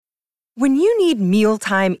When you need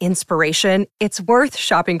mealtime inspiration, it's worth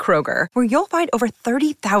shopping Kroger, where you'll find over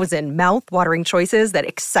 30,000 mouth-watering choices that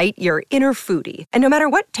excite your inner foodie. And no matter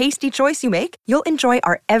what tasty choice you make, you'll enjoy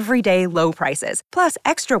our everyday low prices, plus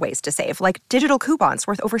extra ways to save, like digital coupons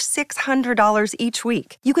worth over $600 each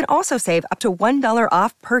week. You can also save up to $1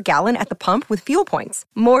 off per gallon at the pump with fuel points.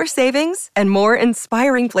 More savings and more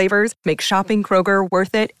inspiring flavors make shopping Kroger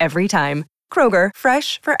worth it every time. Kroger,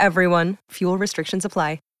 fresh for everyone. Fuel restrictions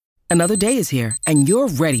apply. Another day is here, and you're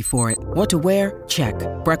ready for it. What to wear? Check.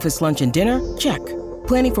 Breakfast, lunch, and dinner? Check.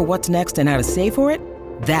 Planning for what's next and how to save for it?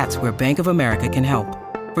 That's where Bank of America can help.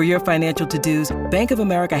 For your financial to-dos, Bank of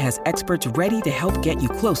America has experts ready to help get you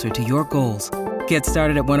closer to your goals. Get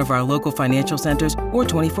started at one of our local financial centers or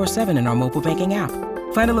 24/7 in our mobile banking app.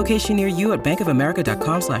 Find a location near you at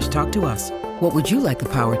bankofamerica.com/talktous. What would you like the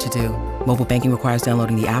power to do? Mobile banking requires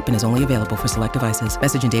downloading the app and is only available for select devices.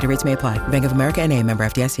 Message and data rates may apply. Bank of America N.A., member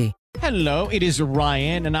FDIC. Hello, it is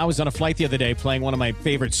Ryan, and I was on a flight the other day playing one of my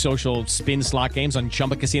favorite social spin slot games on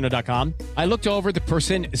ChumbaCasino.com. I looked over at the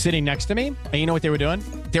person sitting next to me, and you know what they were doing?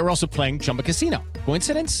 They were also playing Chumba Casino.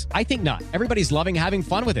 Coincidence? I think not. Everybody's loving having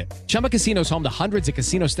fun with it. Chumba Casino is home to hundreds of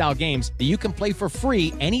casino-style games that you can play for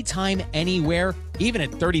free anytime, anywhere, even at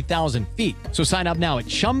 30,000 feet. So sign up now at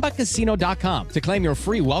ChumbaCasino.com to claim your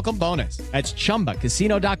free welcome bonus. That's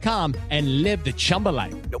ChumbaCasino.com and live the Chumba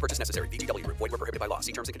life. No purchase necessary. VGW. Void where prohibited by law.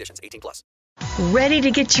 See terms and conditions. 18+. Ready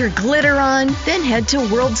to get your glitter on? Then head to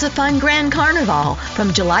Worlds of Fun Grand Carnival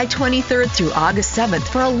from July 23rd through August 7th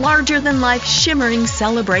for a larger-than-life shimmering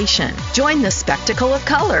celebration. Join the spectacle of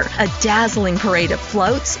color, a dazzling parade of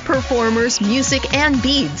floats, performers, music, and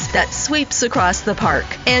beads that sweeps across the park.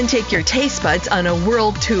 And take your taste buds on a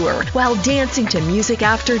world tour while dancing to music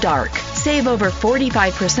after dark. Save over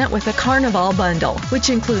 45% with a Carnival bundle,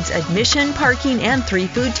 which includes admission, parking, and 3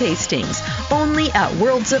 food tastings. Only at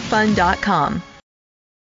worldsoffun.com.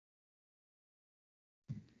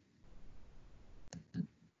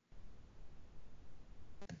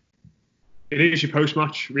 It is your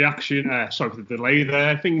post-match reaction. Sorry for the delay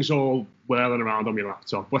there. Things all whirling around on my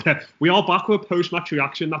laptop. But we are back with a post-match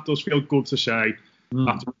reaction. That does feel good to say.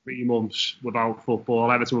 After 3 months without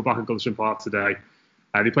football. Everton were back at Goodison Park today.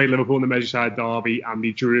 They played Liverpool in the Merseyside derby and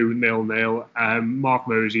they drew 0-0. Mark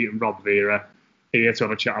Mosey and Rob Vera here to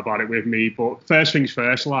have a chat about it with me. But first things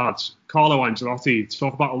first, lads. Carlo Ancelotti, to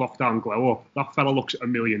talk about a lockdown glow-up. That fella looks $1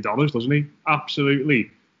 million, doesn't he?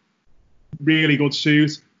 Absolutely. Really good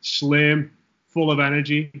suit, slim, full of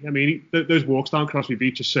energy. I mean, those walks down Crosby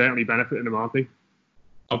Beach are certainly benefiting him, aren't they?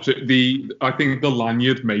 Absolutely. I think the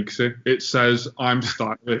lanyard makes it. It says, I'm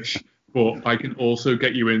stylish, but I can also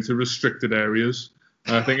get you into restricted areas.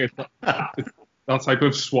 And I think it's that type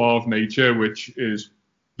of suave nature, which is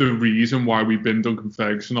the reason why we binned Duncan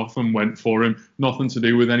Ferguson off and went for him. Nothing to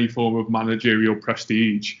do with any form of managerial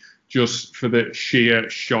prestige, just for the sheer,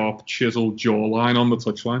 sharp, chiseled jawline on the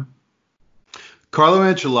touchline. Carlo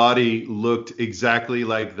Ancelotti looked exactly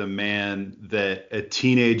like the man that a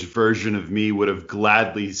teenage version of me would have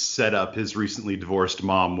gladly set up his recently divorced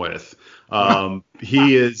mom with.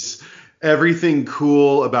 He is everything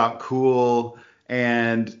cool about cool.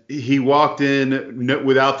 And he walked in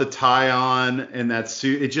without the tie on and that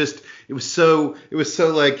suit. It was so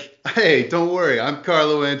like, hey, don't worry, I'm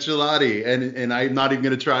Carlo Ancelotti, and I'm not even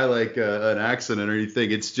gonna try like an accent or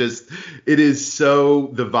anything. It is so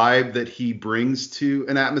the vibe that he brings to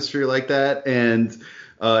an atmosphere like that, and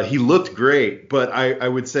he looked great. But I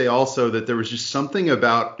would say also that there was just something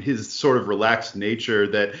about his sort of relaxed nature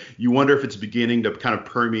that you wonder if it's beginning to kind of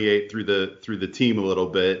permeate through the team a little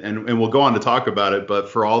bit. And we'll go on to talk about it. But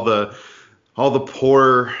for all the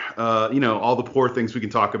poor things we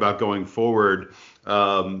can talk about going forward,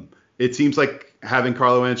 it seems like having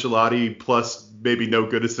Carlo Ancelotti plus maybe no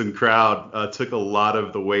Goodison crowd took a lot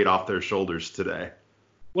of the weight off their shoulders today.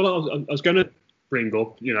 Well, I was going to bring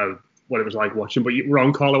up, what it was like watching, but we're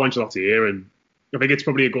on Carlo Ancelotti here, and I think it's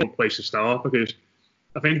probably a good place to start, because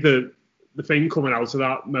I think the thing coming out of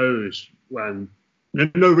that, Mose, when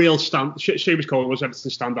no real Seamus Coleman was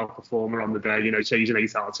Everton's standout performer on the day, so he's an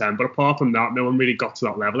 8 out of 10, but apart from that, no one really got to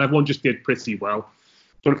that level. Everyone just did pretty well.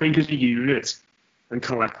 So I think as a unit and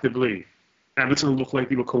collectively, Everton looked like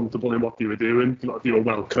they were comfortable in what they were doing, they were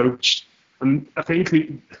well coached, and I think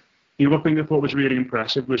the other thing I thought was really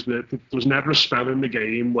impressive was that there was never a spell in the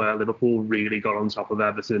game where Liverpool really got on top of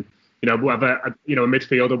Everton. Whether a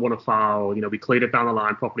midfielder won a foul, we cleared it down the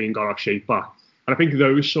line properly and got our shape back. And I think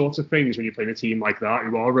those sorts of things, when you're playing a team like that,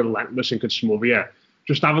 who are relentless and can smother you,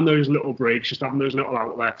 just having those little breaks, just having those little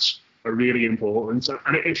outlets are really important.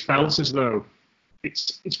 And it felt as though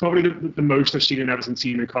it's probably the most I've seen an Everton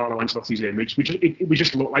team in Carlo Ancelotti's image. We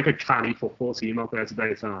just look like a canny football team out there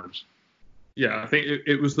today at times. Yeah, I think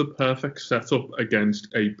it was the perfect setup against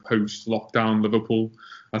a post-lockdown Liverpool.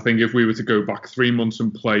 I think if we were to go back 3 months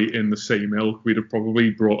and play in the same ilk, we'd have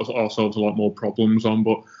probably brought ourselves a lot more problems on.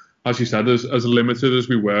 But as you said, as limited as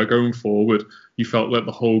we were going forward, you felt like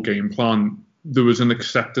the whole game plan, there was an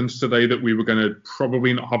acceptance today that we were going to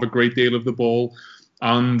probably not have a great deal of the ball.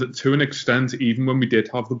 And to an extent, even when we did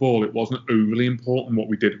have the ball, it wasn't overly important what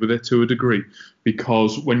we did with it to a degree,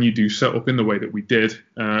 because when you do set up in the way that we did,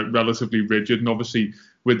 relatively rigid, and obviously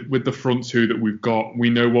with the front two that we've got, we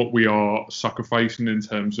know what we are sacrificing in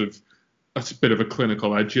terms of a bit of a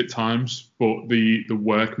clinical edge at times, but the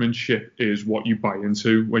workmanship is what you buy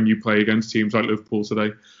into when you play against teams like Liverpool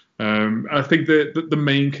today. I think the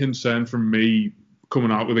main concern from me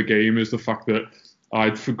coming out with the game is the fact that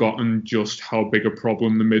I'd forgotten just how big a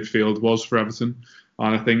problem the midfield was for Everton.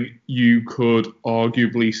 And I think you could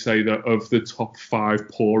arguably say that of the top 5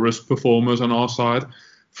 poorest performers on our side,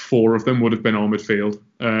 4 of them would have been our midfield.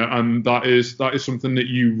 And that is something that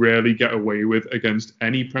you rarely get away with against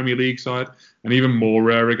any Premier League side, and even more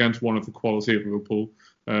rare against one of the quality of Liverpool.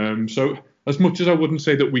 So as much as I wouldn't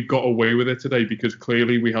say that we got away with it today, because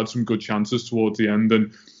clearly we had some good chances towards the end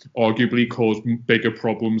and arguably caused bigger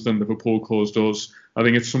problems than Liverpool caused us, I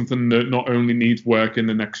think it's something that not only needs work in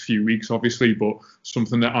the next few weeks, obviously, but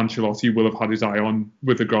something that Ancelotti will have had his eye on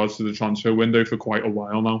with regards to the transfer window for quite a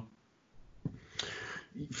while now.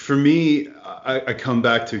 For me, I come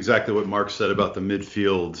back to exactly what Mark said about the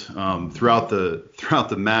midfield. Throughout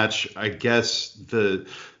the match, I guess the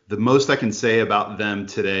most I can say about them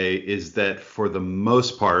today is that for the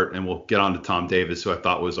most part, and we'll get on to Tom Davis, who I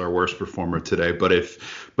thought was our worst performer today, but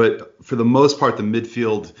for the most part, the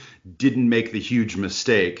midfield didn't make the huge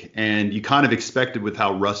mistake. And you kind of expected, with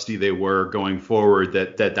how rusty they were going forward,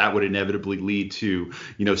 that would inevitably lead to,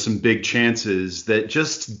 some big chances that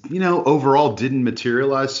just, overall didn't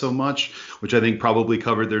materialize so much, which I think probably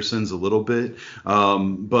covered their sins a little bit.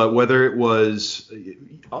 But whether it was,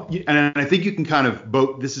 and I think you can kind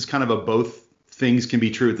of this is kind of a both things can be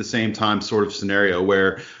true at the same time sort of scenario,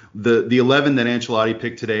 where the 11 that Ancelotti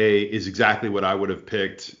picked today is exactly what I would have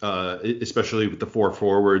picked, especially with the 4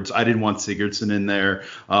 forwards. I didn't want Sigurdsson in there.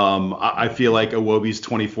 I feel like Iwobi's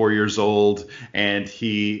 24 years old, and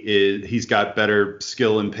he's got better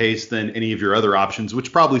skill and pace than any of your other options,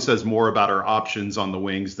 which probably says more about our options on the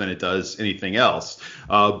wings than it does anything else.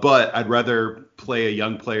 But I'd rather play a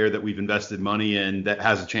young player that we've invested money in that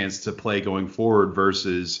has a chance to play going forward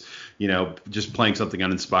versus just playing something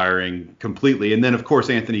uninspiring completely. And then, of course,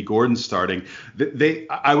 Anthony Gordon starting.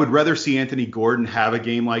 I would rather see Anthony Gordon have a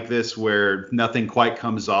game like this where nothing quite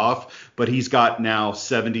comes off, but he's got now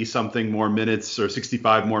 70-something more minutes or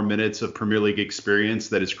 65 more minutes of Premier League experience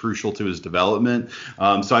that is crucial to his development.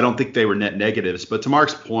 So I don't think they were net negatives. But to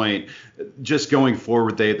Mark's point, just going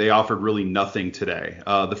forward, they offered really nothing today.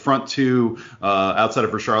 The front two, outside of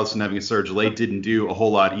Richarlison having a surgery, didn't do a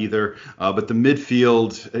whole lot either. But the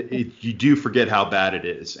midfield, you do forget how bad it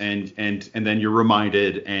is, and then you're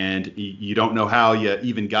reminded, and you don't know how you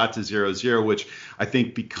even got to 0-0, which I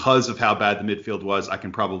think because of how bad the midfield was, I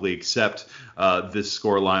can probably accept this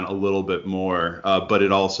scoreline a little bit more. But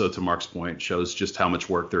it also, to Mark's point, shows just how much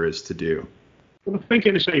work there is to do. Well, I think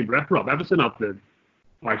in the same breath, Rob, Everton had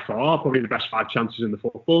by far probably the best 5 chances in the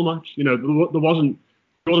football match. There wasn't.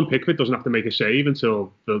 Jordan Pickford doesn't have to make a save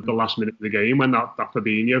until the last minute of the game when that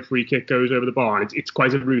Fabinho free kick goes over the bar. And it's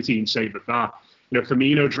quite a routine save at that.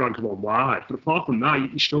 Firmino dragged one wide. But apart from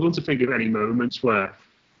that, you're struggling to think of any moments where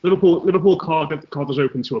Liverpool card us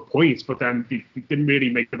open to a point, but then they didn't really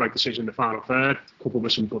make the right decision in the final third, coupled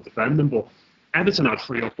with some good defending. But Everton had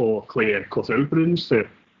 3 or 4 clear-cut openings to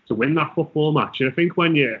win that football match. And I think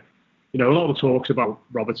when a lot of the talks about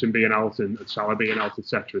Robertson being out and Salah being out,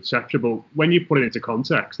 etc., etc. But when you put it into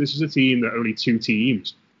context, this is a team that only 2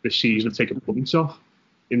 teams this season have taken points off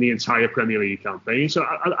in the entire Premier League campaign. So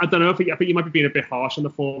I don't know. I think you might be being a bit harsh on the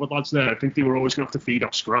forward lads there. I think they were always going to have to feed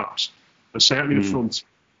off scraps, but certainly the front.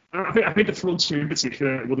 I think the front two in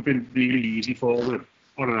particular would have been really easy for them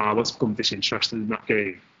on an hour to become disinterested in that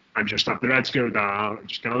game and just have their heads go down and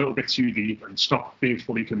just get a little bit too deep and stop being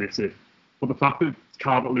fully committed. But the fact that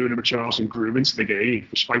Calvert-Lewin and Richarlison grew into the game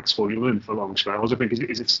despite toiling for long spells, I think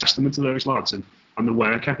is a testament to those lads and the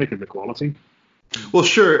work ethic and the quality. Well,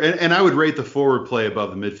 sure, and I would rate the forward play above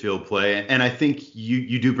the midfield play, and I think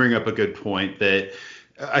you do bring up a good point that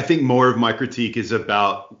I think more of my critique is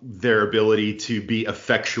about their ability to be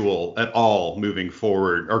effectual at all moving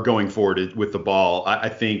forward or going forward with the ball. I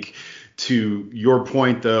think To your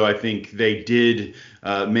point, though, I think they did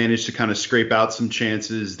manage to kind of scrape out some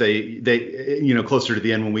chances. They closer to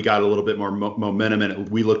the end when we got a little bit more momentum and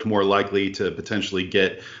we looked more likely to potentially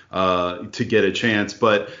get a chance.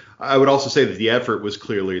 But I would also say that the effort was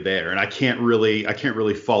clearly there, and I can't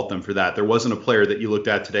really fault them for that. There wasn't a player that you looked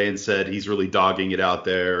at today and said he's really dogging it out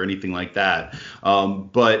there or anything like that.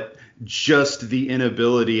 But just the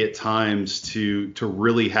inability at times to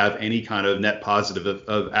really have any kind of net positive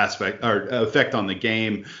of aspect or effect on the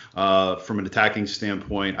game from an attacking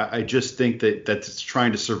standpoint. I just think that's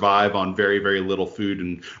trying to survive on very, very little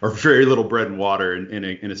food or very little bread and water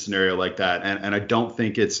in a scenario like that. And I don't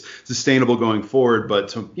think it's sustainable going forward. But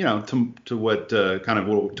to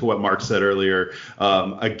what Mark said earlier,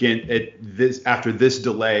 again, after this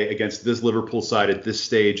delay against this Liverpool side at this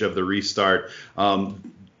stage of the restart,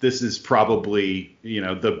 this is probably,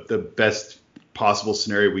 the best possible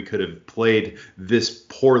scenario we could have played this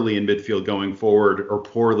poorly in midfield going forward, or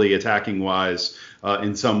poorly attacking wise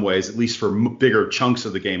in some ways, at least for bigger chunks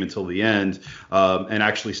of the game until the end, and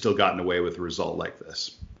actually still gotten away with a result like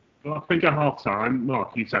this. Well, I think at half time,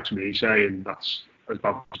 Mark, he texted me saying that's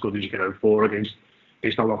about as good as you can hope for against a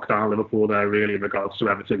lockdown Liverpool there, really, in regards to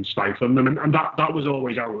Everton stifling them. And that was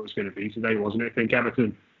always how it was going to be today, wasn't it? I think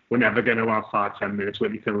Everton were never going to have 5-10 minutes where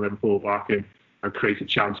they can Liverpool back and create a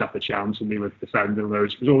chance after chance, and they were defending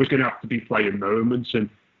those. It was always going to have to be playing moments. And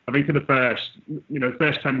I think for the first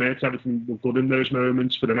 10 minutes, Everton were good in those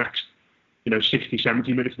moments. For the next, 60,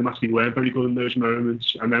 70 minutes, they actually weren't very good in those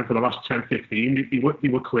moments. And then for the last 10, 15, they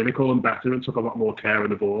were clinical and better and took a lot more care of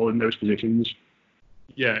the ball in those positions.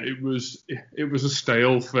 Yeah, it was a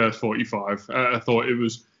stale first 45. I thought it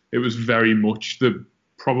was very much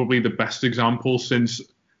probably the best example since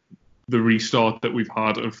the restart that we've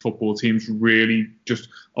had of football teams really just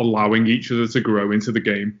allowing each other to grow into the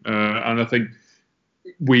game. And I think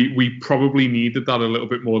we probably needed that a little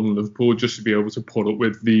bit more than Liverpool, just to be able to put up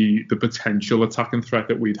with the potential attacking threat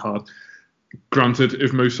that we'd had. Granted,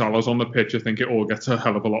 if Mo Salah's on the pitch, I think it all gets a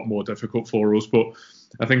hell of a lot more difficult for us. But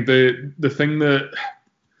I think the thing that,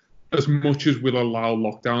 as much as we'll allow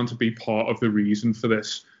lockdown to be part of the reason for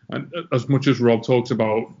this, and as much as Rob talks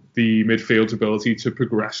about the midfield's ability to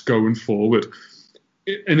progress going forward,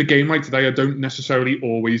 in a game like today, I don't necessarily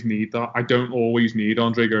always need that. I don't always need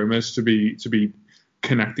Andre Gomez to be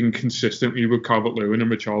connecting consistently with Calvert-Lewin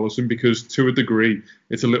and Richarlison, because to a degree,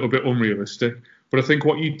 it's a little bit unrealistic. But I think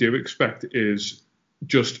what you do expect is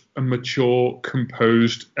just a mature,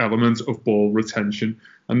 composed element of ball retention.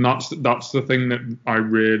 And that's the thing that I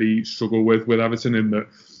really struggle with Everton, in that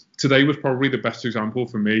today was probably the best example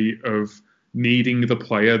for me of needing the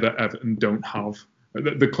player that Everton don't have.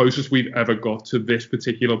 The closest we've ever got to this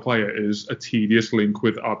particular player is a tedious link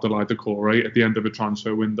with Abdoulaye Doucouré at the end of a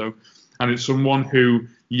transfer window. And it's someone who,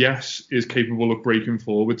 yes, is capable of breaking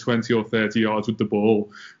forward 20 or 30 yards with the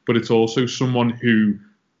ball, but it's also someone who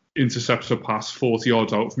intercepts a pass 40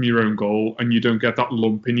 yards out from your own goal, and you don't get that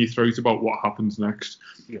lump in your throat about what happens next.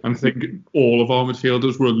 Yeah. And I think all of our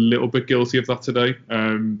midfielders were a little bit guilty of that today.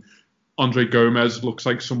 Andre Gomez looks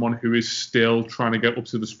like someone who is still trying to get up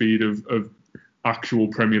to the speed of actual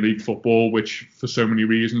Premier League football, which for so many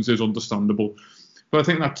reasons is understandable. But I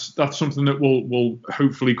think that's something that will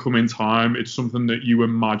hopefully come in time. It's something that you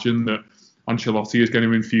imagine that Ancelotti is going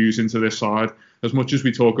to infuse into this side. As much as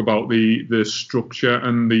we talk about the structure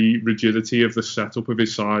and the rigidity of the setup of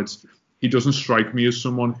his sides, he doesn't strike me as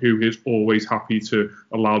someone who is always happy to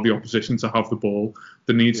allow the opposition to have the ball.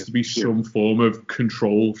 There needs to be some form of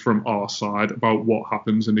control from our side about what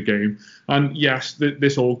happens in the game. And yes,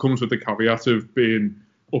 this all comes with the caveat of being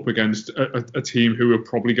up against a team who are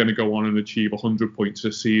probably going to go on and achieve 100 points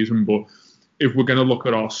this season. But if we're going to look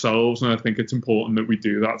at ourselves, and I think it's important that we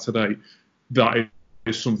do that today, that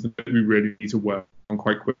is something that we really need to work on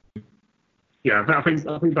quite quickly. Yeah, I think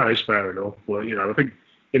that is fair enough. But I think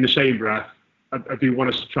in the same breath, I do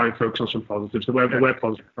want to try and focus on some positives. There were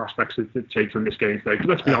positive aspects to take from this game today. Because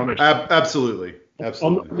let's be honest. Absolutely.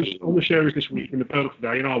 On the shows this week, in the build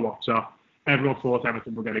today, in our WhatsApp, everyone thought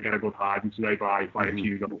Everton were going to get a good hiding today by a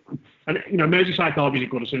few goals. And Merseyside derbies at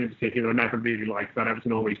Goodison in particular, I never really liked that.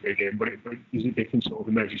 Everton always big in, but it is a different sort of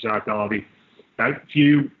a Merseyside derby. A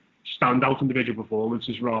few standout individual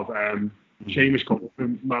performances, Rob. Seamus got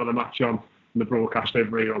man of the match on the broadcast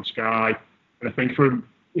over here on Sky, and I think from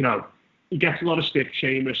he gets a lot of stick,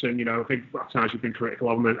 Seamus, and I think at times you've been critical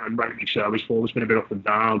of him, and rightly so. His form has been a bit up and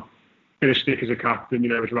down. Bit of stick as a captain,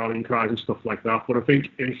 his rallying cries and stuff like that. But I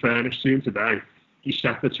think, in fairness to him today, he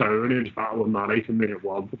set the tone in his battle with Mane from minute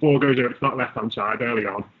one. The ball goes over to that left-hand side early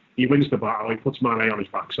on. He wins the battle. He puts Mane on his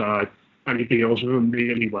backside. and he deals with them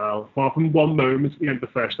really well. Apart from one moment at the end of the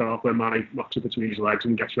first half where Mane knocks it between his legs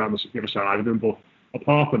and gets around the other side of him, but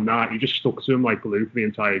apart from that, he just stuck to him like glue for the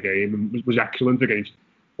entire game and was excellent against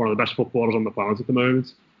one of the best footballers on the planet at the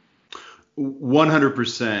moment.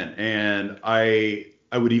 100%, and I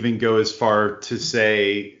would even go as far to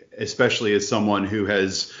say, especially as someone who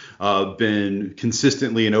has been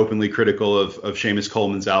consistently and openly critical of Seamus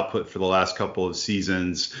Coleman's output for the last couple of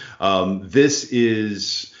seasons,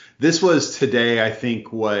 this was today, I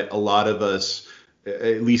think, what a lot of us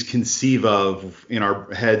at least conceive of in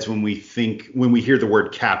our heads when we hear the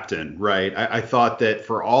word captain, right? I thought that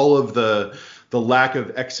for all of the lack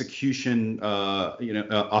of execution,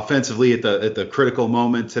 offensively at the critical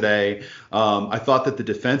moment today, I thought that the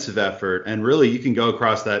defensive effort, and really you can go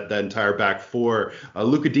across that entire back four.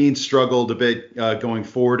 Luka Dean struggled a bit going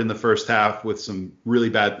forward in the first half with some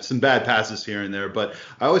bad passes here and there, but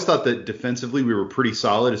I always thought that defensively we were pretty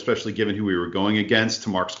solid, especially given who we were going against. To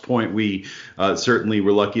Mark's point, we certainly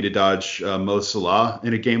were lucky to dodge Mo Salah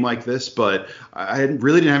in a game like this, but I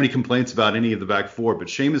really didn't have any complaints about any of the back four. But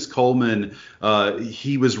Seamus Coleman,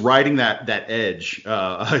 he was riding that edge.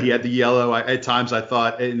 He had the yellow. At times I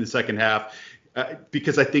thought in the second half,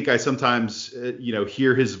 because I think I sometimes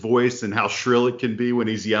hear his voice and how shrill it can be when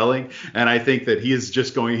he's yelling, and I think that he's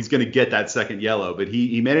going to get that second yellow, but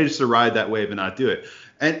he managed to ride that wave and not do it.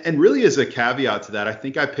 And really, as a caveat to that, I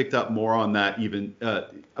think I picked up more on that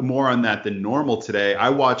than normal today. I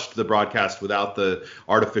watched the broadcast without the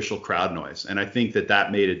artificial crowd noise, and I think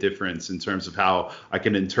that made a difference in terms of how I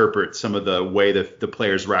can interpret some of the way that the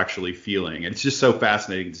players were actually feeling. And it's just so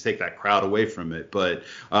fascinating to take that crowd away from it. But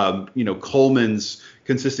Coleman's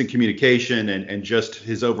consistent communication and just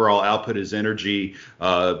his overall output, his energy,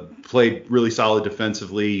 played really solid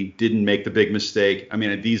defensively, didn't make the big mistake. I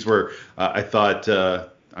mean, these were, I thought,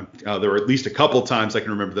 there were at least a couple times I can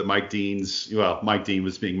remember that Mike Dean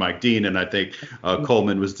was being Mike Dean, and I think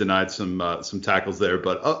Coleman was denied some tackles there.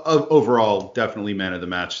 But overall, definitely man of the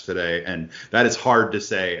match today, and that is hard to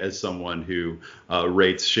say as someone who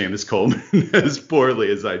rates Seamus Coleman as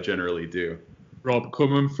poorly as I generally do. Rob,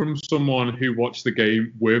 coming from someone who watched the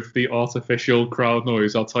game with the artificial crowd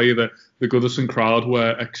noise, I'll tell you that the Goodison crowd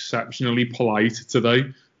were exceptionally polite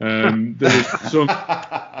today. There was some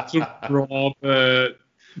rather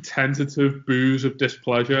tentative boos of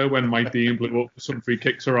displeasure when Mike Dean blew up some free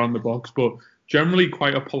kicks around the box, but generally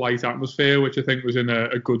quite a polite atmosphere, which I think was in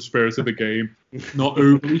a good spirit of the game. Not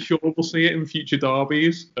overly sure we'll see it in future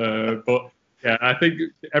derbies, but yeah, I think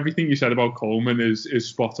everything you said about Coleman is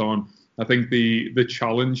spot on. I think the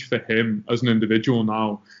challenge for him as an individual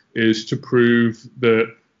now is to prove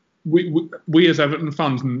that we as Everton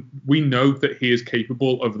fans, we know that he is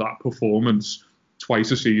capable of that performance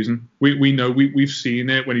twice a season. We know we've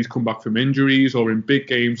seen it when he's come back from injuries or in big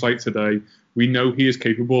games like today. We know he is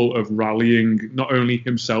capable of rallying not only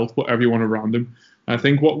himself but everyone around him. And I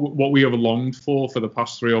think what we have longed for the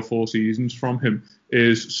past 3 or 4 seasons from him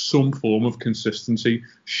is some form of consistency.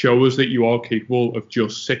 Show us that you are capable of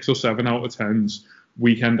just 6 or 7 out of 10s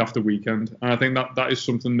weekend after weekend. And I think that is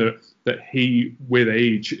something that he, with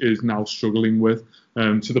age, is now struggling with,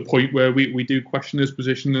 to the point where we do question his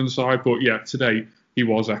position in the side. But yeah, today he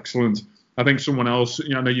was excellent. I think someone else,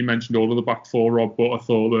 I know you mentioned all of the back four, Rob, but I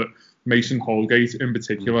thought that Mason Holgate in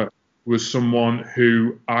particular was someone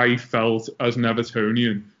who I felt as an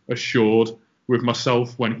Evertonian assured with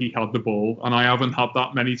myself when he had the ball. And I haven't had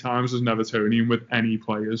that many times as an Evertonian with any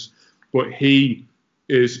players. But he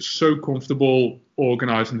is so comfortable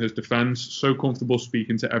organising his defence, so comfortable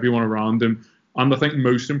speaking to everyone around him. And I think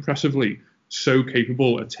most impressively, so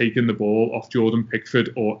capable of taking the ball off Jordan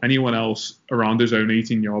Pickford or anyone else around his own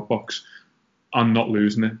 18-yard box and not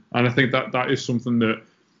losing it. And I think that is something that,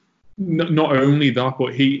 not only that,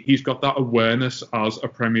 but he's got that awareness as a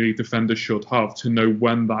Premier League defender should have, to know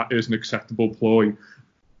when that is an acceptable ploy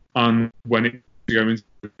and when it's going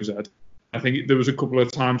to his head. I think there was a couple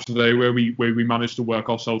of times today where we managed to work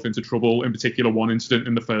ourselves into trouble. In particular, one incident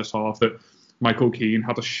in the first half that Michael Keane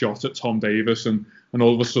had a shot at Tom Davis, and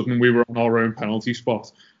all of a sudden we were on our own penalty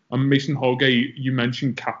spot. And Mason Holgate, you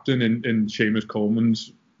mentioned captain in Seamus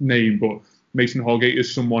Coleman's name, but Mason Holgate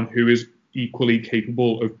is someone who is equally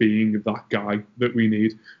capable of being that guy that we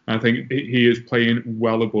need. And I think he is playing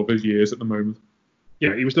well above his years at the moment.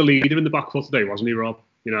 Yeah, he was the leader in the back four today, wasn't he, Rob?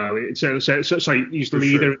 He's the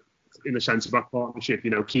leader in the centre-back partnership.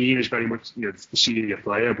 Keane is very much the senior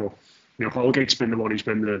player, but Holgate's been the one who's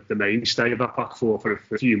been the mainstay of that back four for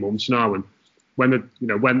a few months now. And when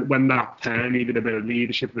that pair needed a bit of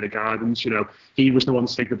leadership, a bit of guidance, he was the one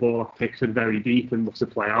to take the ball off Pickford very deep and look to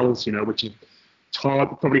play out, which is It's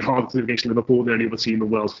probably harder to do against Liverpool than any other team in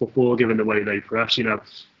world football, given the way they press.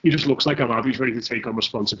 He just looks like a lad who's ready to take on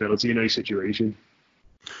responsibility in any situation.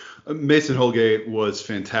 Mason Holgate was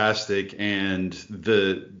fantastic, and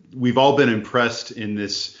we've all been impressed in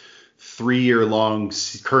this 3-year-long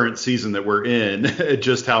current season that we're in,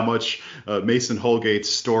 just how much Mason Holgate's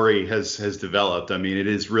story has developed. I mean, it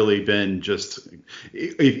has really been just,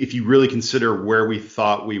 if you really consider where we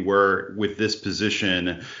thought we were with this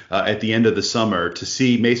position at the end of the summer, to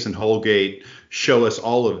see Mason Holgate show us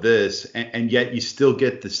all of this, and yet you still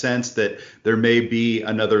get the sense that there may be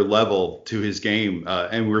another level to his game,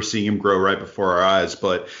 and we're seeing him grow right before our eyes.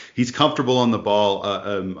 But he's comfortable on the ball.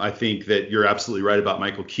 I think that you're absolutely right about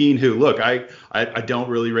Michael Keane, who, look, I don't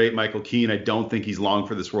really rate Michael Keane. I don't think he's long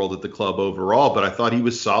for this world at the club overall, but I thought he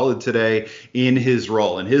was solid today in his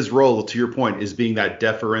role. And his role, to your point, is being that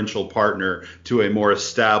deferential partner to a more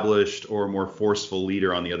established or more forceful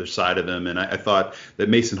leader on the other side of him. And I thought that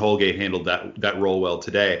Mason Holgate handled that role well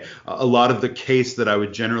today. A lot of the case that I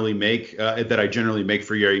would generally make,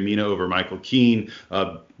 for Yerry Mina over Michael Keane,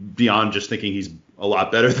 beyond just thinking he's a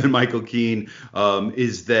lot better than Michael Keane,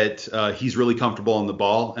 is that he's really comfortable on the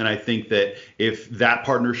ball. And I think that if that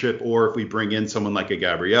partnership, or if we bring in someone like a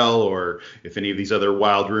Gabriel, or if any of these other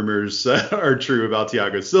wild rumors are true about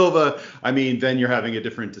Thiago Silva, I mean, then you're having a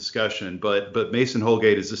different discussion. But Mason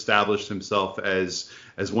Holgate has established himself as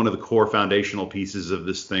one of the core foundational pieces of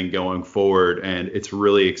this thing going forward, and it's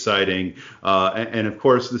really exciting. And of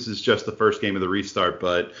course, this is just the first game of the restart,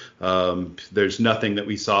 but there's nothing that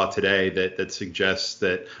we saw today that suggests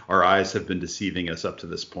that our eyes have been deceiving us up to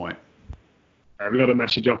this point. We got a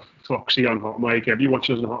message off Foxy on Hot Mic. If you watch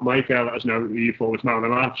us on Hot Mic, let us know who you thought was man of the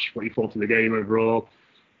match, what you thought of the game overall.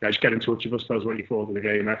 Just get in touch with us, tell us what you thought of the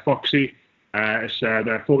game. Foxy said,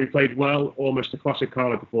 I thought we played well, almost a classic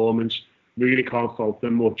Carlo performance. Really can't fault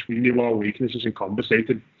them much. We knew our weaknesses and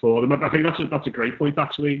compensated for them. I think that's a great point,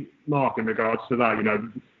 actually, Mark, in regards to that.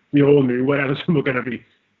 We all knew when Everton were going to be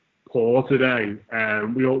poor today.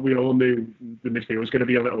 We all knew the midfield was going to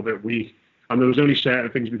be a little bit weak, and there was only certain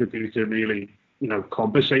things we could do to really,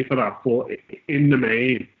 compensate for that. But in the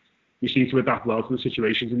main, we seem to adapt well to the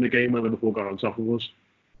situations in the game when Liverpool got on top of us.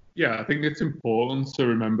 Yeah, I think it's important to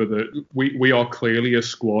remember that we are clearly a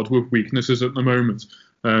squad with weaknesses at the moment.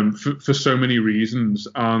 For so many reasons,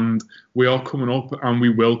 and we are coming up, and we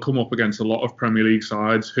will come up against a lot of Premier League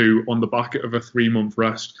sides who, on the back of a 3-month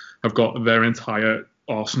rest, have got their entire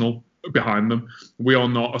arsenal behind them. We are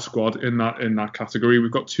not a squad in that category.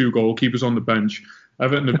 We've got 2 goalkeepers on the bench.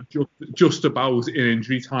 Everton have just about in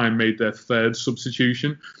injury time made their 3rd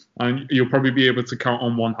substitution, and you'll probably be able to count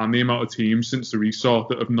on one hand the amount of teams since the restart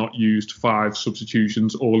that have not used 5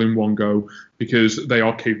 substitutions all in one go, because they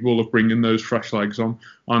are capable of bringing those fresh legs on.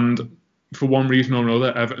 And for one reason or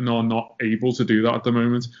another, Everton are not able to do that at the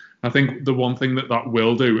moment. I think the one thing that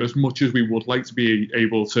will do, as much as we would like to be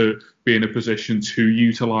able to be in a position to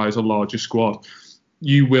utilise a larger squad,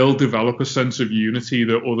 you will develop a sense of unity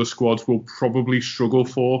that other squads will probably struggle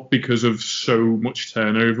for because of so much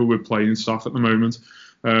turnover with playing staff at the moment.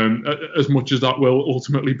 As much as that will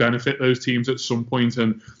ultimately benefit those teams at some point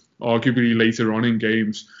and arguably later on in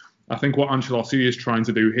games, I think what Ancelotti is trying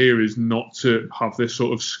to do here is not to have this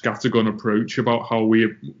sort of scattergun approach about how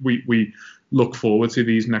we look forward to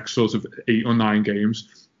these next sort of 8 or 9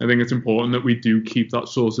 games. I think it's important that we do keep that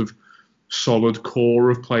sort of solid core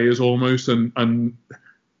of players almost, and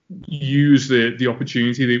use the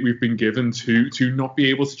opportunity that we've been given to not be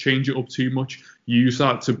able to change it up too much. Use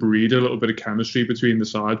that to breed a little bit of chemistry between the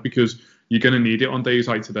sides, because you're going to need it on days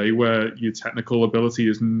like today where your technical ability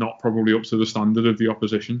is not probably up to the standard of the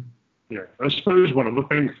opposition. Yeah, I suppose one other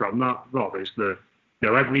thing from that, Rob, is that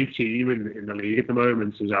every team in the league at the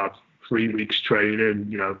moment has had 3 weeks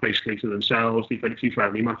training, basically to themselves. They've played a few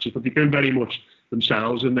friendly matches, but they've been very much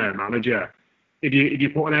themselves and their manager. If you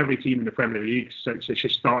put on every team in the Premier League, so it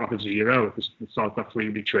should start off at 0 at the start of that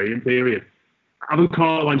 3-week training period. Having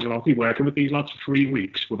Carlo Ancelotti working with these lads for 3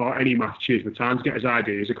 weeks without any matches, with time to get his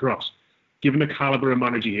ideas across, given the calibre of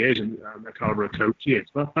manager he is and the calibre of coach he is,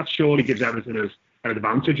 that surely gives Everton an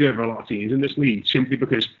advantage over a lot of teams in this league, simply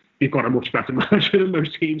because they've got a much better manager than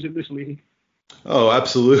most teams in this league. Oh,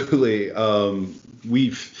 absolutely.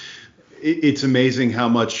 It's amazing how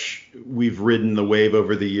much we've ridden the wave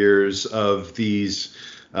over the years of these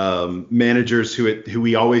managers who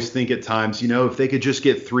we always think at times, if they could just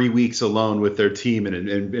get 3 weeks alone with their team and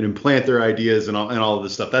implant their ideas and all of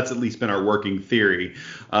this stuff, that's at least been our working theory.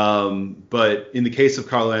 But in the case of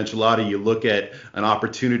Carlo Ancelotti, you look at an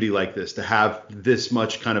opportunity like this to have this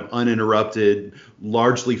much kind of uninterrupted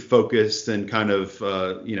largely focused and kind of,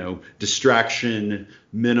 distraction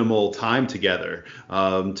minimal time together,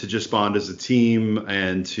 to just bond as a team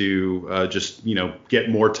and to just get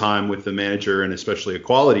more time with the manager, and especially a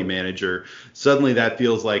quality manager. Suddenly that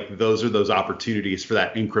feels like those are those opportunities for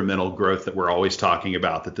that incremental growth that we're always talking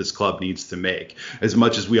about, that this club needs to make. As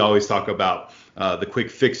much as we always talk about the quick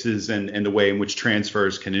fixes and the way in which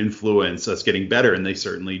transfers can influence us getting better, and they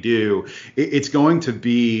certainly do, it's going to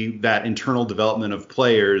be that internal development of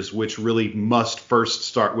players, which really must first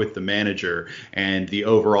start with the manager and the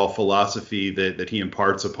overall philosophy that he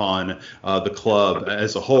imparts upon the club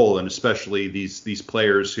as a whole, and especially these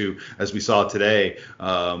players who, as we saw today,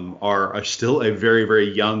 are still a very, very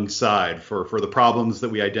young side for the problems that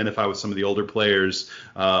we identify with some of the older players,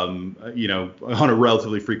 on a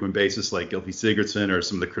relatively frequent basis, like Gylfi Sigurdsson, or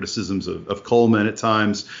some of the criticisms of Coleman at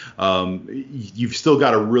times. You've still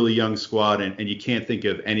got a really young squad, and you can't think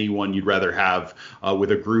of anyone you'd rather have with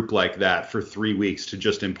a group like that for 3 weeks to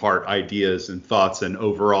just impart ideas and thoughts and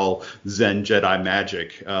overall Zen Jedi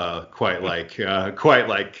magic, quite like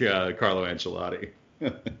Carlo Ancelotti.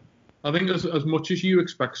 I think as much as you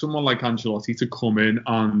expect someone like Ancelotti to come in,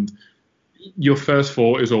 and your first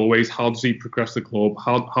thought is always, how does he progress the club?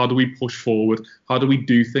 How do we push forward? How do we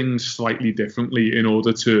do things slightly differently in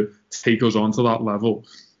order to take us onto that level?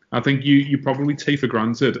 I think you probably take for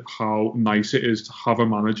granted how nice it is to have a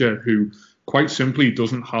manager who quite simply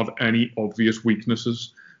doesn't have any obvious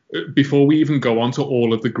weaknesses. Before we even go on to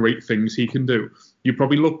all of the great things he can do, you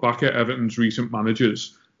probably look back at Everton's recent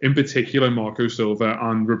managers, in particular Marco Silva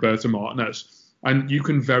and Roberto Martinez, and you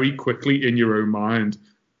can very quickly in your own mind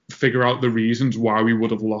figure out the reasons why we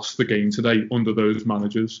would have lost the game today under those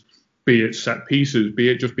managers, be it set pieces, be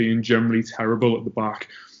it just being generally terrible at the back.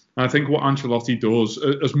 And I think what Ancelotti does,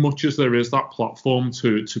 as much as there is that platform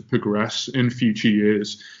to progress in future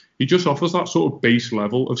years, he just offers that sort of base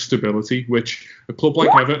level of stability, which a club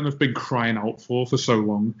like Everton have been crying out for so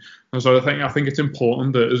long. And so I think it's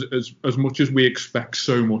important that as much as we expect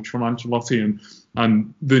so much from Ancelotti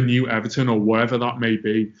and the new Everton, or wherever that may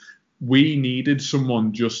be, we needed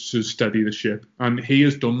someone just to steady the ship, and he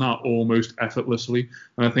has done that almost effortlessly.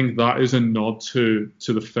 And I think that is a nod to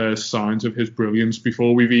the first signs of his brilliance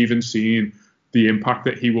before we've even seen the impact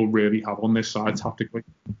that he will really have on this side tactically.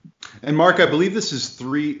 And Mark, I believe this is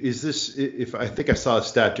three. Is this? If I think I saw a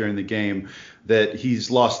stat during the game that he's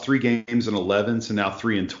lost 3 games in 11, so now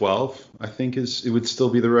 3 in 12. I think it would still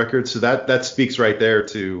be the record. So that speaks right there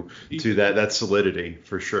to that solidity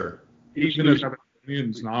for sure. Even as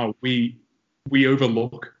Evertonians now, we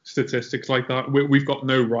overlook statistics like that. We've got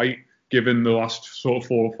no right, given the last sort of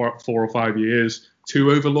 4 or 5 years,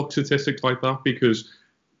 to overlook statistics like that, because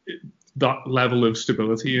that level of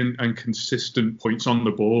stability and consistent points on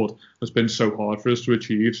the board has been so hard for us to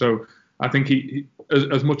achieve. So I think he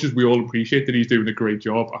as much as we all appreciate that he's doing a great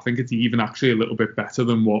job, I think it's even actually a little bit better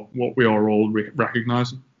than what we are all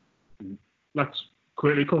recognising. Let's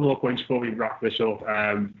quickly cover up points before we wrap this up.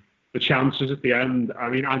 The chances at the end, I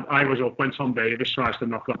mean, I was up when Tom Davies tries to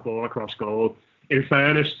knock that ball across goal. In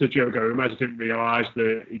fairness to Joe Gomez, I didn't realise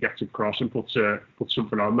that he gets across and puts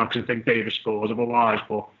something on that, because I think Davies scores otherwise.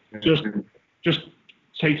 But just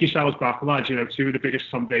take yourselves back, lads. 2 of the biggest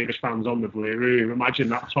Tom Davies fans on the Blue Room. Imagine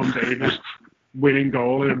that Tom Davies winning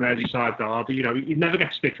goal in a Merseyside derby. He'd never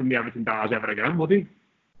get stick from the Everton Dars ever again, would he?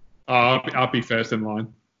 I'd be first in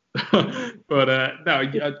line. But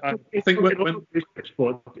no, I think when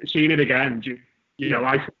seeing it again,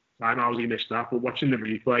 I obviously missed that, but watching the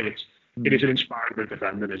replay, it is an inspiring good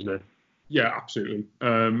defender, isn't it? Yeah, absolutely.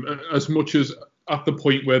 As much as at the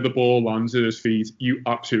point where the ball lands at his feet, you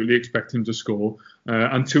absolutely expect him to score.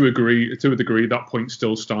 And to a degree, that point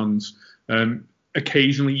still stands.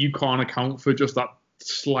 Occasionally, you can't account for just that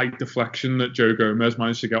slight deflection that Joe Gomez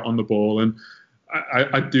managed to get on the ball. And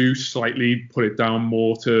I do slightly put it down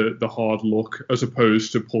more to the hard luck as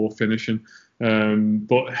opposed to poor finishing.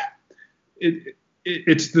 But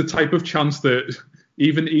it's the type of chance that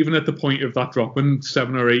even at the point of that dropping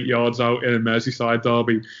 7 or 8 yards out in a Merseyside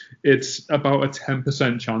derby, it's about a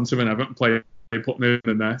 10% chance of an Everton player putting it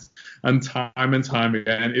in the net. And time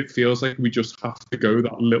again, it feels like we just have to go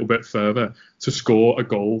that little bit further to score a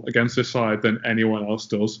goal against this side than anyone else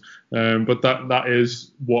does. But that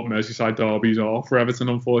is what Merseyside derbies are for Everton,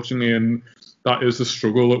 unfortunately, and that is the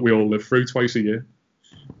struggle that we all live through twice a year.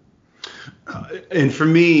 And for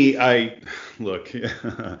me, look,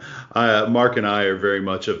 Mark and I are very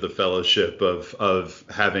much of the fellowship of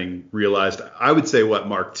having realized, I would say,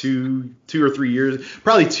 Mark, 2 or 3 years,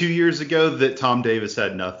 probably 2 years ago, that Tom Davis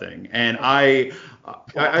had nothing. And I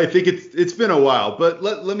think it's been a while, but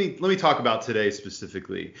let me talk about today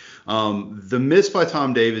specifically. The miss by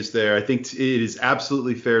Tom Davis there, I think it is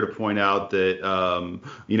absolutely fair to point out that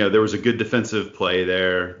there was a good defensive play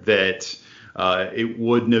there, that it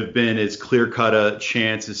wouldn't have been as clear-cut a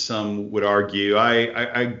chance as some would argue.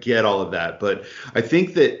 I get all of that, but I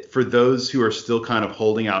think that for those who are still kind of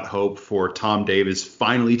holding out hope for Tom Davis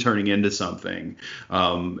finally turning into something,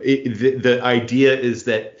 the idea is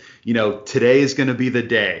that today is going to be the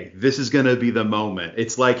day. This is going to be the moment.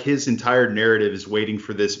 It's like his entire narrative is waiting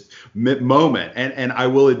for this moment. And I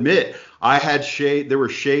will admit, I had there were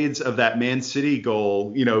shades of that Man City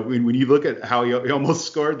goal. When you look at how he almost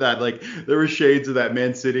scored that, like there were shades of that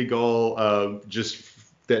Man City goal just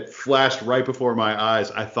that flashed right before my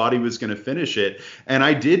eyes. I thought he was going to finish it. And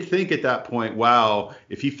I did think at that point, wow,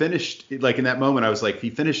 if he finished, like in that moment, I was like, if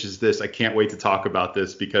he finishes this, I can't wait to talk about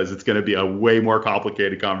this because it's going to be a way more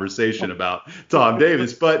complicated conversation about Tom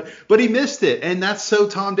Davis. But he missed it. And that's so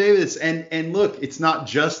Tom Davis. And look, it's not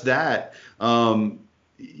just that.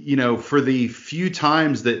 For the few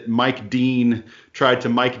times that Mike Dean tried to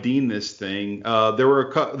Mike Dean this thing, there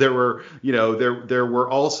were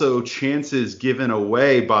also chances given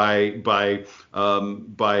away by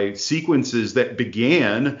sequences that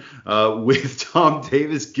began with Tom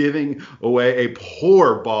Davis giving away a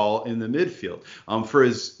poor ball in the midfield. For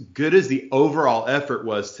as good as the overall effort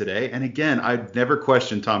was today, and again, I'd never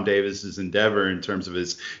questioned Tom Davis's endeavor in terms of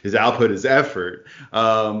his output, his effort.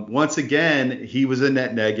 Once again, he was a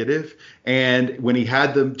net negative, and when he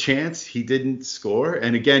had the chance, he didn't score.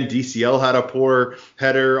 And again, DCL had a poor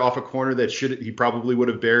header off a corner that he probably would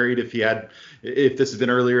have buried if this had been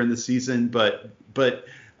earlier in the season. But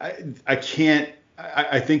I can't.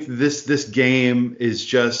 I think this game is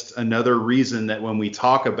just another reason that when we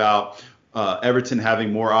talk about Everton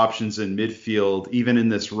having more options in midfield, even in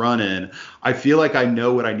this run-in, I feel like I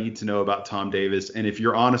know what I need to know about Tom Davis. And if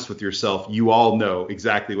you're honest with yourself, you all know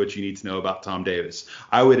exactly what you need to know about Tom Davis.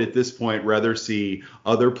 I would at this point rather see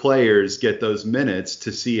other players get those minutes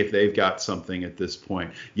to see if they've got something at this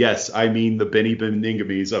point. Yes, I mean the Benny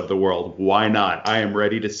Beningamis of the world. Why not? I am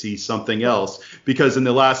ready to see something else, because in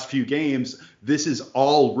the last few games, this is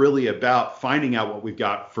all really about finding out what we've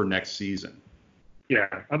got for next season. Yeah,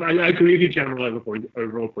 I agree with your general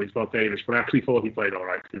overall points about Davis, but I actually thought he played all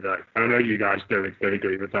right today. I know you guys don't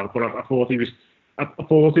agree with that, but I thought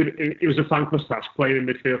it was a thankless task playing in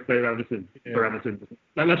midfield for Everton.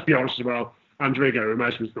 And let's be honest as well, Andre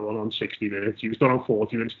Gomez was done on 60 minutes. He was done on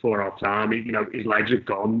 40 minutes before half time. His legs had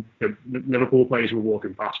gone. The Liverpool players were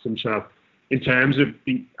walking past him. So in terms of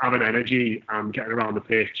having energy and getting around the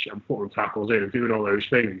pitch and putting tackles in and doing all those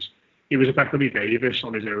things, he was effectively Davis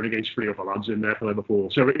on his own against 3 other lads in there for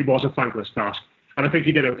Liverpool. So it was a thankless task. And I think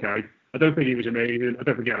he did okay. I don't think he was amazing. I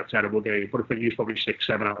don't think he had a terrible game, but I think he was probably 6,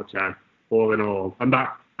 7 out of 10, all in all. And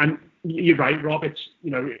you're right, Rob. It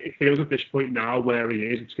feels at this point now where he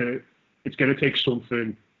is, it's gonna take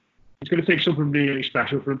something. It's going to take something really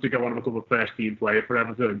special for him to go on and become a first-team player for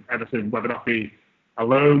Everton, whether that be a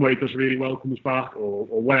loan where he does really well, comes back, or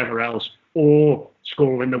whatever else, or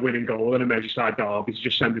scoring the winning goal in a Merseyside derby to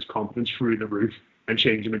just send his confidence through the roof and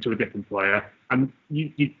change him into a different player. And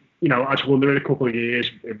I just wonder in a couple of years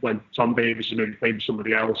when Tom Davis is maybe playing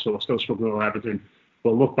somebody else or still struggling with Everton,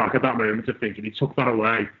 we'll look back at that moment and think if he took that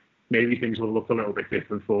away, maybe things would have looked a little bit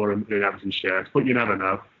different for him in Everton's shirt. But you never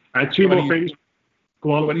know. Two more things.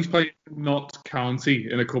 Go on. When he's playing Notts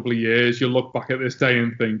County in a couple of years, you'll look back at this day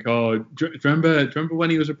and think, oh, do you remember when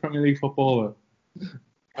he was a Premier League footballer?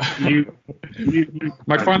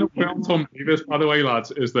 My final point on Tom Davis, by the way, lads,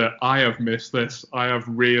 is that I have missed this. I have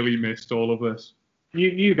really missed all of this.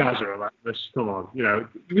 You guys are relentless. Come on,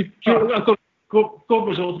 I've got good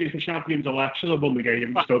results against the Champions election. I won the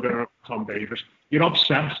game. You're still going to Tom Davis. You're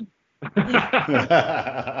obsessed.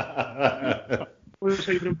 I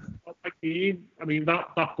mean,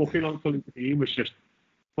 that booking on Philip Dean was just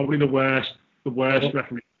probably the worst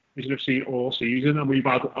recognition I've seen all season, and we've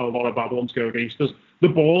had a lot of bad ones go against us. The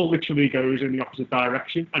ball literally goes in the opposite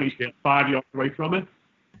direction, and he's 5 yards away from it.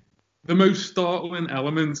 The most startling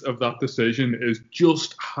element of that decision is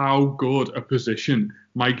just how good a position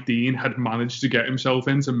Mike Dean had managed to get himself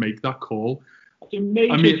in to make that call. I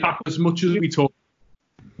mean, as much as we talk...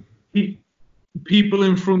 people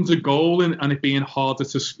in front of goal and it being harder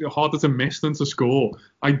to miss than to score.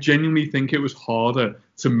 I genuinely think it was harder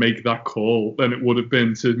to make that call than it would have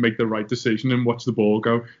been to make the right decision and watch the ball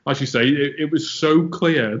go. As you say, it was so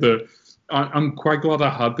clear that I'm quite glad I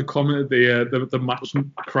had the comment, the match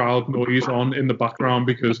crowd noise on in the background,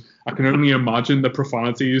 because I can only imagine the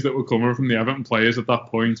profanities that were coming from the Everton players at that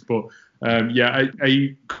point. But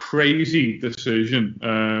a crazy decision,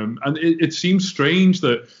 and it seems strange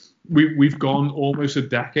that we've gone almost a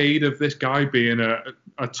decade of this guy being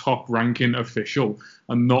a top-ranking official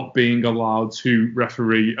and not being allowed to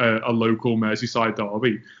referee a local Merseyside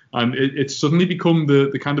derby. And it's suddenly become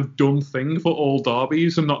the kind of done thing for all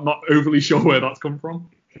derbies. I'm not overly sure where that's come from.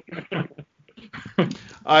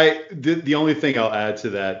 The only thing I'll add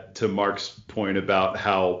to that, to Mark's point about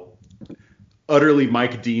how utterly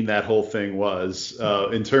Mike Dean that whole thing was,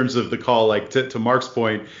 in terms of the call, like to Mark's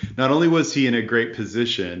point, not only was he in a great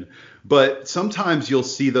position, but sometimes you'll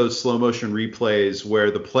see those slow motion replays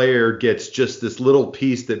where the player gets just this little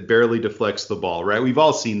piece that barely deflects the ball, right? We've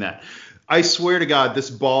all seen that. I swear to God, this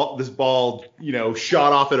ball,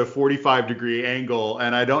 shot off at a 45-degree angle,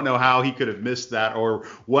 and I don't know how he could have missed that or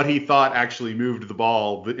what he thought actually moved the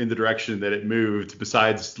ball in the direction that it moved,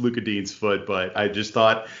 besides Luka Dean's foot. But I just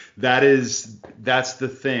thought that's the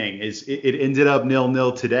thing, is it ended up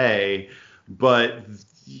 0-0 today, but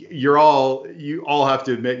you all have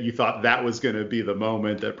to admit you thought that was going to be the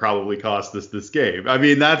moment that probably cost us this game. I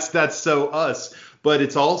mean, that's so us. But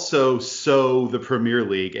it's also so the Premier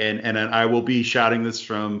League, and I will be shouting this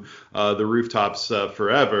from the rooftops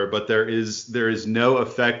forever. But there is no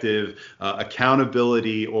effective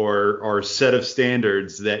accountability or set of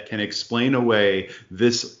standards that can explain away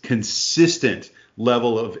this consistent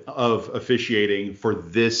level of officiating for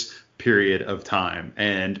this period of time.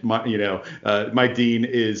 And Mike Dean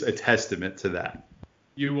is a testament to that.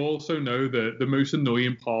 You also know that the most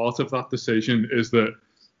annoying part of that decision is that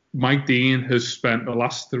Mike Dean has spent the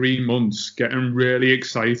last 3 months getting really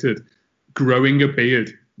excited, growing a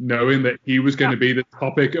beard, knowing that he was going to be the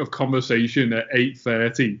topic of conversation at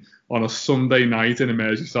 8:30 on a Sunday night in a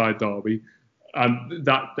Merseyside derby. And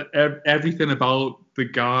that everything about the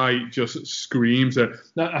guy just screams.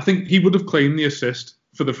 I think he would have claimed the assist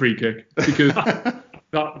for the free kick, because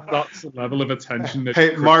that's the level of attention.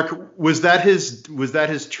 Hey, Mark, was that his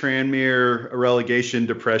Tranmere relegation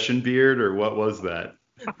depression beard, or what was that?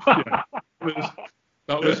 Yeah,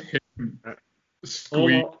 that was him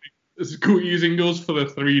squeezing us for the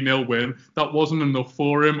 3-0 win. That wasn't enough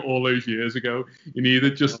for him all those years ago. You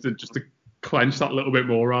needed just to clench that little bit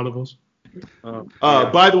more out of us.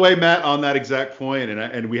 By the way, Matt, on that exact point,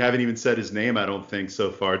 and we haven't even said his name, I don't think, so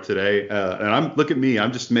far today. And look at me,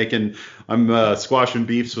 I'm squashing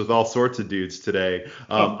beefs with all sorts of dudes today.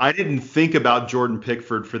 I didn't think about Jordan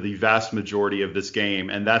Pickford for the vast majority of this game,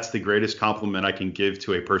 and that's the greatest compliment I can give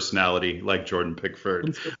to a personality like Jordan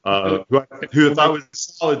Pickford, who I thought was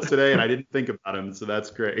solid today, and I didn't think about him, so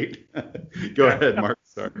that's great. Go ahead, Mark.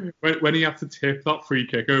 Sorry. When he had to tip that free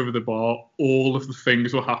kick over the bar, all of the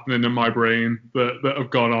things were happening in my brain that have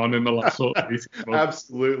gone on in the last sort of 18 months.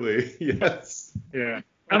 Absolutely, yes. Yeah.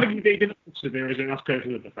 I think they didn't consider it, and that's great for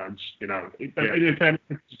the defence. In fairness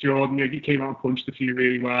to Jordan, he came out and punched a few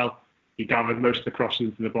really well. He gathered most of the crosses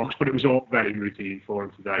into the box, but it was all very routine for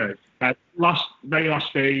him today. Yeah. Very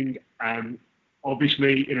last thing,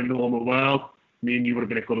 obviously in a normal world, me and you would have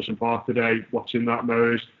been at Goodison Park today watching that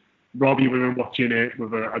Mose. Robbie would have been watching it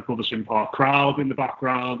with a Goodison Park crowd in the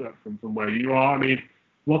background from where you are. I mean,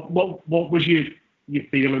 what was your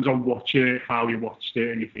feelings on watching it, how you watched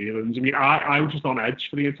it, and your feelings? I mean, I was just on edge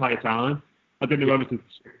for the entire time. I didn't know whether to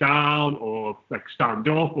sit down or stand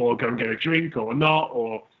up or go and get a drink or not,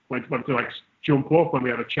 or whether to jump up when we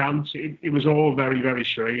had a chance. It was all very, very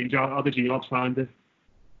strange. How did you lads find it?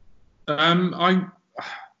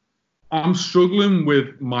 I'm struggling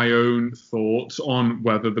with my own thoughts on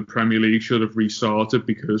whether the Premier League should have restarted,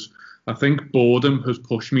 because I think boredom has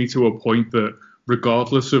pushed me to a point that,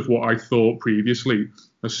 regardless of what I thought previously,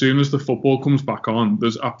 as soon as the football comes back on,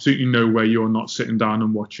 there's absolutely no way you're not sitting down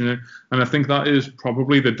and watching it. And I think that is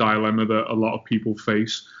probably the dilemma that a lot of people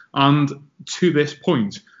face. And to this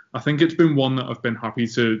point, I think it's been one that I've been happy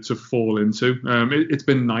to fall into. It's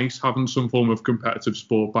been nice having some form of competitive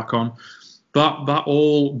sport back on. That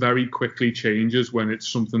all very quickly changes when it's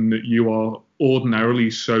something that you are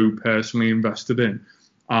ordinarily so personally invested in.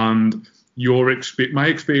 And my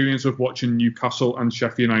experience of watching Newcastle and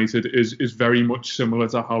Sheffield United is very much similar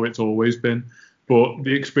to how it's always been. But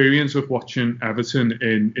the experience of watching Everton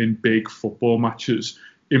in big football matches,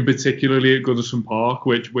 in particularly at Goodison Park,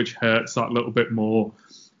 which hurts that little bit more,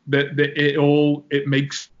 it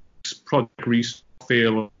makes Project Restart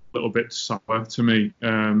feel a little bit sour to me.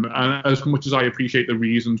 And as much as I appreciate the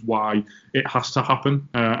reasons why it has to happen,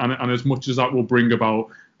 and as much as that will bring about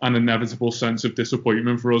an inevitable sense of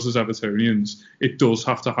disappointment for us as Evertonians, it does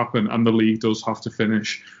have to happen, and the league does have to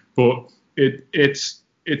finish. But it's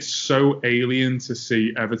so alien to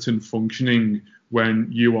see Everton functioning when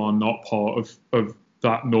you are not part of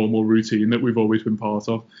that normal routine that we've always been part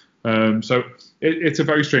of. So it's a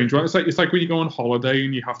very strange one. It's like when you go on holiday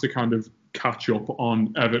and you have to kind of catch up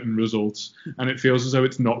on Everton results, and it feels as though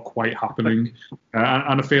it's not quite happening.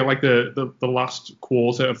 And I feel like the last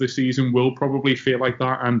quarter of the season will probably feel like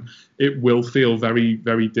that, and it will feel very,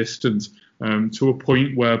 very distant, to a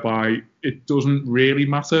point whereby it doesn't really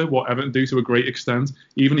matter what Everton do to a great extent.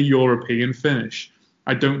 Even a European finish,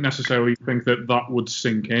 I don't necessarily think that would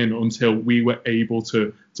sink in until we were able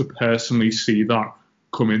to personally see that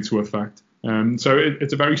come into effect. So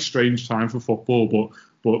it's a very strange time for football,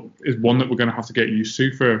 but it's one that we're going to have to get used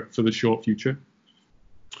to for the short future.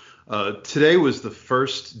 Today was the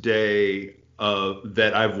first day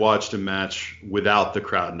that I've watched a match without the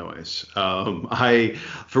crowd noise.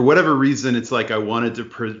 For whatever reason, it's like I wanted to,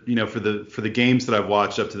 for the games that I've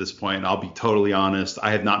watched up to this point, and I'll be totally honest,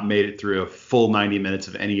 I have not made it through a full 90 minutes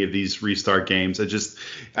of any of these restart games.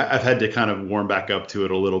 I've had to kind of warm back up to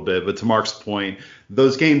it a little bit. But to Mark's point,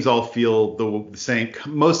 those games all feel the same,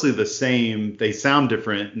 mostly the same. They sound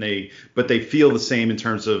different, but they feel the same in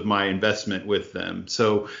terms of my investment with them.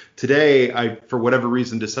 So today, I, for whatever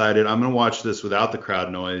reason, decided I'm going to watch this without the crowd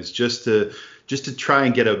noise, just to try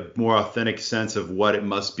and get a more authentic sense of what it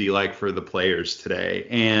must be like for the players today.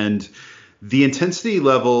 And the intensity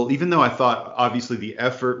level, even though I thought obviously the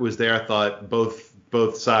effort was there, I thought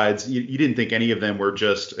both sides, you didn't think any of them were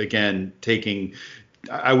just, again, taking.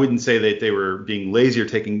 I wouldn't say that they were being lazy or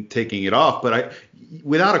taking it off, but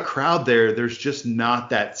without a crowd there's just not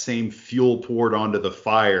that same fuel poured onto the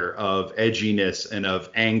fire of edginess and of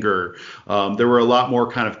anger. There were a lot more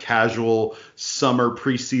kind of casual summer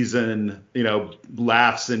preseason,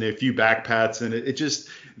 laughs and a few back pats, and it just,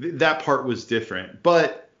 that part was different.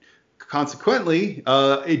 But consequently,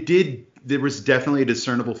 there was definitely a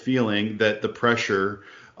discernible feeling that the pressure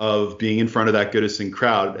of being in front of that Goodison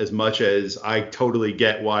crowd, as much as I totally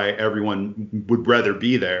get why everyone would rather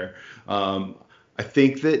be there. I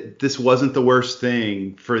think that this wasn't the worst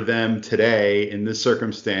thing for them today in this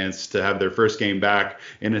circumstance to have their first game back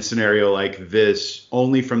in a scenario like this,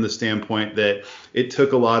 only from the standpoint that it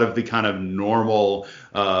took a lot of the kind of normal,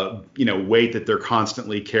 weight that they're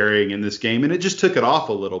constantly carrying in this game, and it just took it off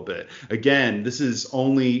a little bit. Again, this is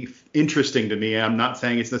only interesting to me. I'm not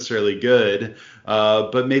saying it's necessarily good,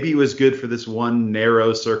 but maybe it was good for this one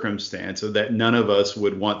narrow circumstance so that none of us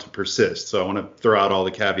would want to persist. So I want to throw out all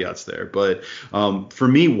the caveats there. But for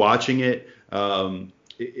me, watching it,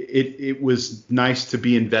 it was nice to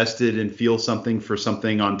be invested and feel something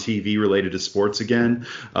on TV related to sports again.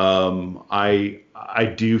 I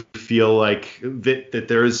do feel like that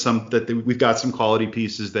there is we've got some quality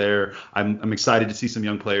pieces there. I'm excited to see some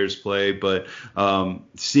young players play, but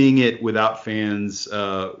seeing it without fans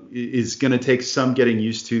is going to take some getting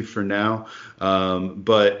used to for now.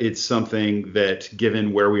 But it's something that,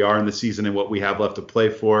 given where we are in the season and what we have left to play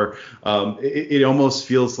for, it almost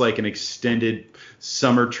feels like an extended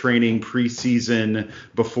summer training preseason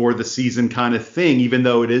before the season kind of thing, even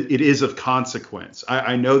though it is of consequence.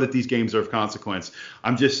 I know that these games are of consequence.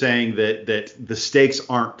 I'm just saying that the stakes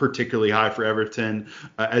aren't particularly high for Everton.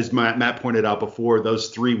 As Matt pointed out before, those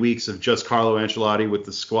 3 weeks of just Carlo Ancelotti with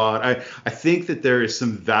the squad, I think that there is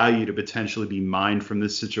some value to potentially be mined from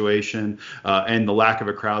this situation. And the lack of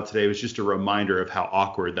a crowd today was just a reminder of how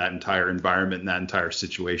awkward that entire environment and that entire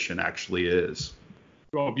situation actually is.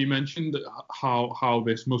 Rob, you mentioned how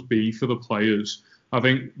this must be for the players. I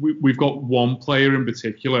think we've got one player in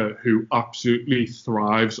particular who absolutely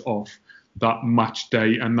thrives off that match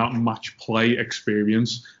day and that match play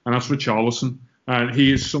experience, and that's Richarlison. And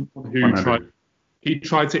he is someone who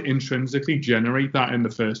tried to intrinsically generate that in the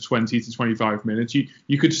first 20 to 25 minutes.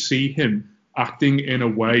 You could see him acting in a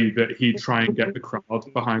way that he'd try and get the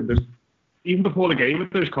crowd behind him. Even before the game, with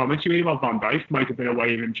those comments you made about Van Dijk, might have been a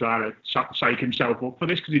way of him trying to psych himself up for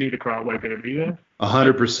this because he knew the crowd weren't going to be there.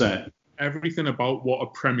 100%. Everything about what a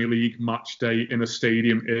Premier League match day in a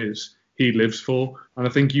stadium is, he lives for. And I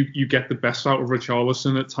think you get the best out of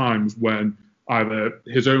Richarlison at times when either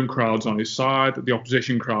his own crowd's on his side, the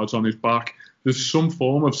opposition crowd's on his back. There's some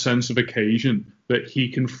form of sense of occasion that he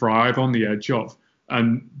can thrive on the edge of.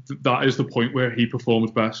 And that is the point where he performs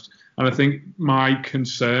best. And I think my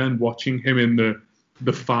concern watching him in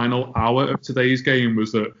the final hour of today's game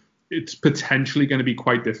was that it's potentially going to be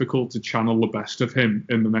quite difficult to channel the best of him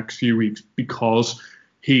in the next few weeks, because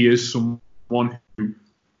he is someone who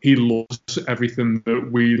he loves everything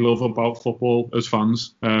that we love about football as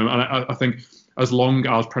fans. And I think as long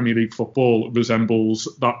as Premier League football resembles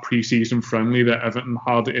that pre-season friendly that Everton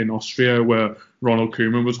had in Austria, where Ronald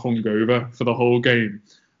Koeman was hungover for the whole game,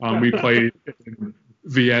 and we played in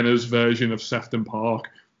Vienna's version of Sefton Park,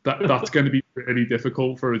 that's going to be really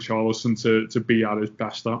difficult for Richarlison to be at his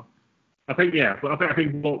best at. I think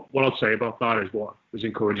what I'd say about that is what was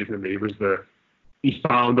encouraging for me was that he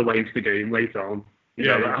found a way into the game later on. You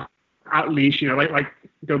know, at least, like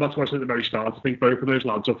going back to what I said at the very start, I think both of those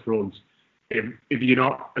lads up front, if you're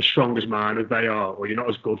not as strong as man as they are, or you're not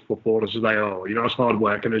as good footballers as they are, or you're not as hard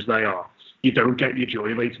working as they are, you don't get your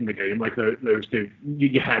joy late in the game like those do.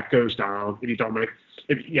 Your head goes down. If you Dominic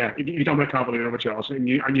Calvert-Lewin or Richarlison and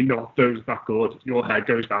you're not that good, your head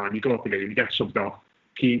goes down. You go off the game, you get subbed off.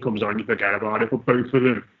 Keane comes on, you forget about it. But both of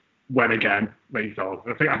them went again later on.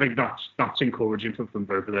 I think that's encouraging from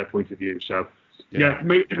both of their point of view. So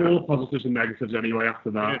make all positives and negatives anyway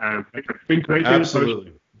after that. It's been great.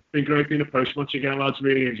 Absolutely. Been great being a post-match again, lads.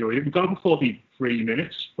 Really enjoyed it. We've gone for 43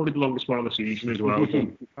 minutes, probably the longest one of the season as well.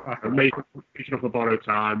 So, making up a borrowed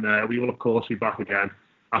time. We will, of course, be back again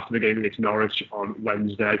after the game against Norwich on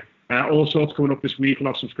Wednesday. All sorts coming up this week.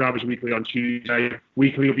 We'll have subscribers weekly on Tuesday.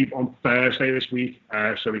 Weekly will be on Thursday this week,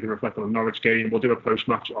 so we can reflect on the Norwich game. We'll do a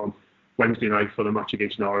post-match on Wednesday night for the match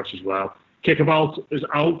against Norwich as well. Kickabout is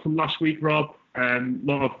out from last week, Rob. A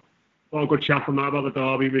lot of good chat from that about the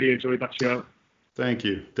derby. Really enjoyed that show. Thank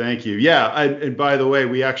you. Yeah, and by the way,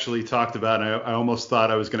 we actually talked about, and I almost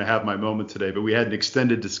thought I was going to have my moment today, but we had an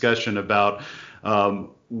extended discussion about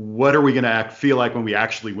what are we going to feel like when we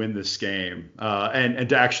actually win this game, and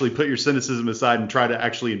to actually put your cynicism aside and try to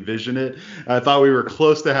actually envision it. I thought we were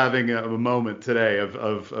close to having a moment today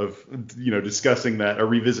of discussing that or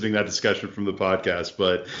revisiting that discussion from the podcast.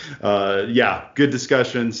 But good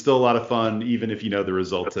discussion, still a lot of fun, even if you know the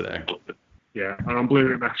result today. Yeah, and on Blue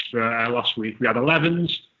Room Extra last week we had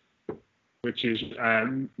 11s, which is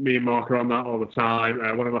me and Mark are on that all the time.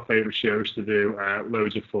 One of my favourite shows to do.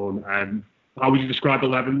 Loads of fun. How would you describe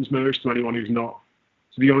 11s, most to anyone who's not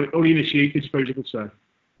to the uninitiated, I suppose you could say?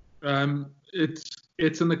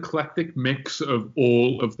 It's an eclectic mix of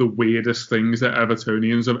all of the weirdest things that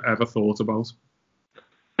Evertonians have ever thought about.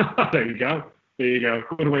 There you go.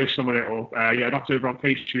 Good way of summing it up. That's over on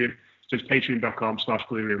Patreon. So it's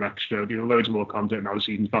patreon.com/Blue Room Extra. Loads more content now. The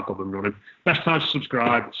season's back up and running. Best time to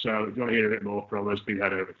subscribe. So if you want to hear a bit more from us, please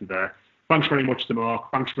head over to there. Thanks very much to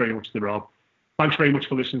Mark. Thanks very much to Rob. Thanks very much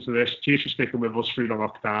for listening to this. Cheers for sticking with us through the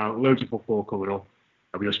lockdown. Loads of football coming up.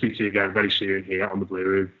 And we'll speak to you again very soon here on the Blue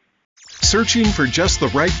Room. Searching for just the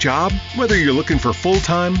right job? Whether you're looking for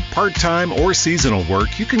full-time, part-time, or seasonal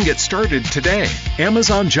work, you can get started today.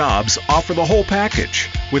 Amazon Jobs offer the whole package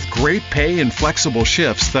with great pay and flexible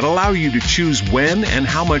shifts that allow you to choose when and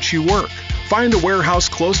how much you work. Find a warehouse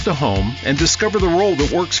close to home and discover the role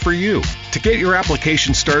that works for you. To get your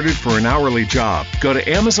application started for an hourly job, go to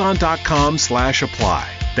amazon.com/apply.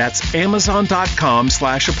 That's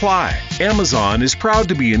amazon.com/apply. Amazon is proud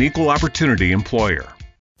to be an equal opportunity employer.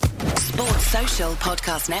 Sports Social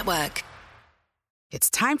Podcast Network. It's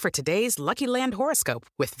time for today's Lucky Land horoscope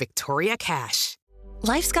with Victoria Cash.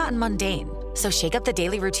 Life's gotten mundane, so shake up the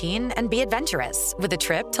daily routine and be adventurous with a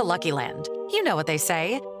trip to Lucky Land. You know what they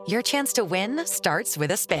say, your chance to win starts with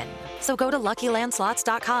a spin. So go to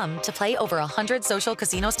LuckyLandSlots.com to play over 100 social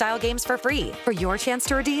casino-style games for free for your chance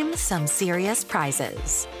to redeem some serious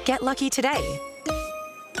prizes. Get lucky today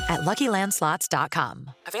at LuckyLandSlots.com.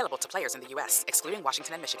 Available to players in the U.S., excluding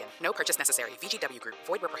Washington and Michigan. No purchase necessary. VGW Group.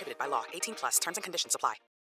 Void where prohibited by law. 18+. Terms and conditions apply.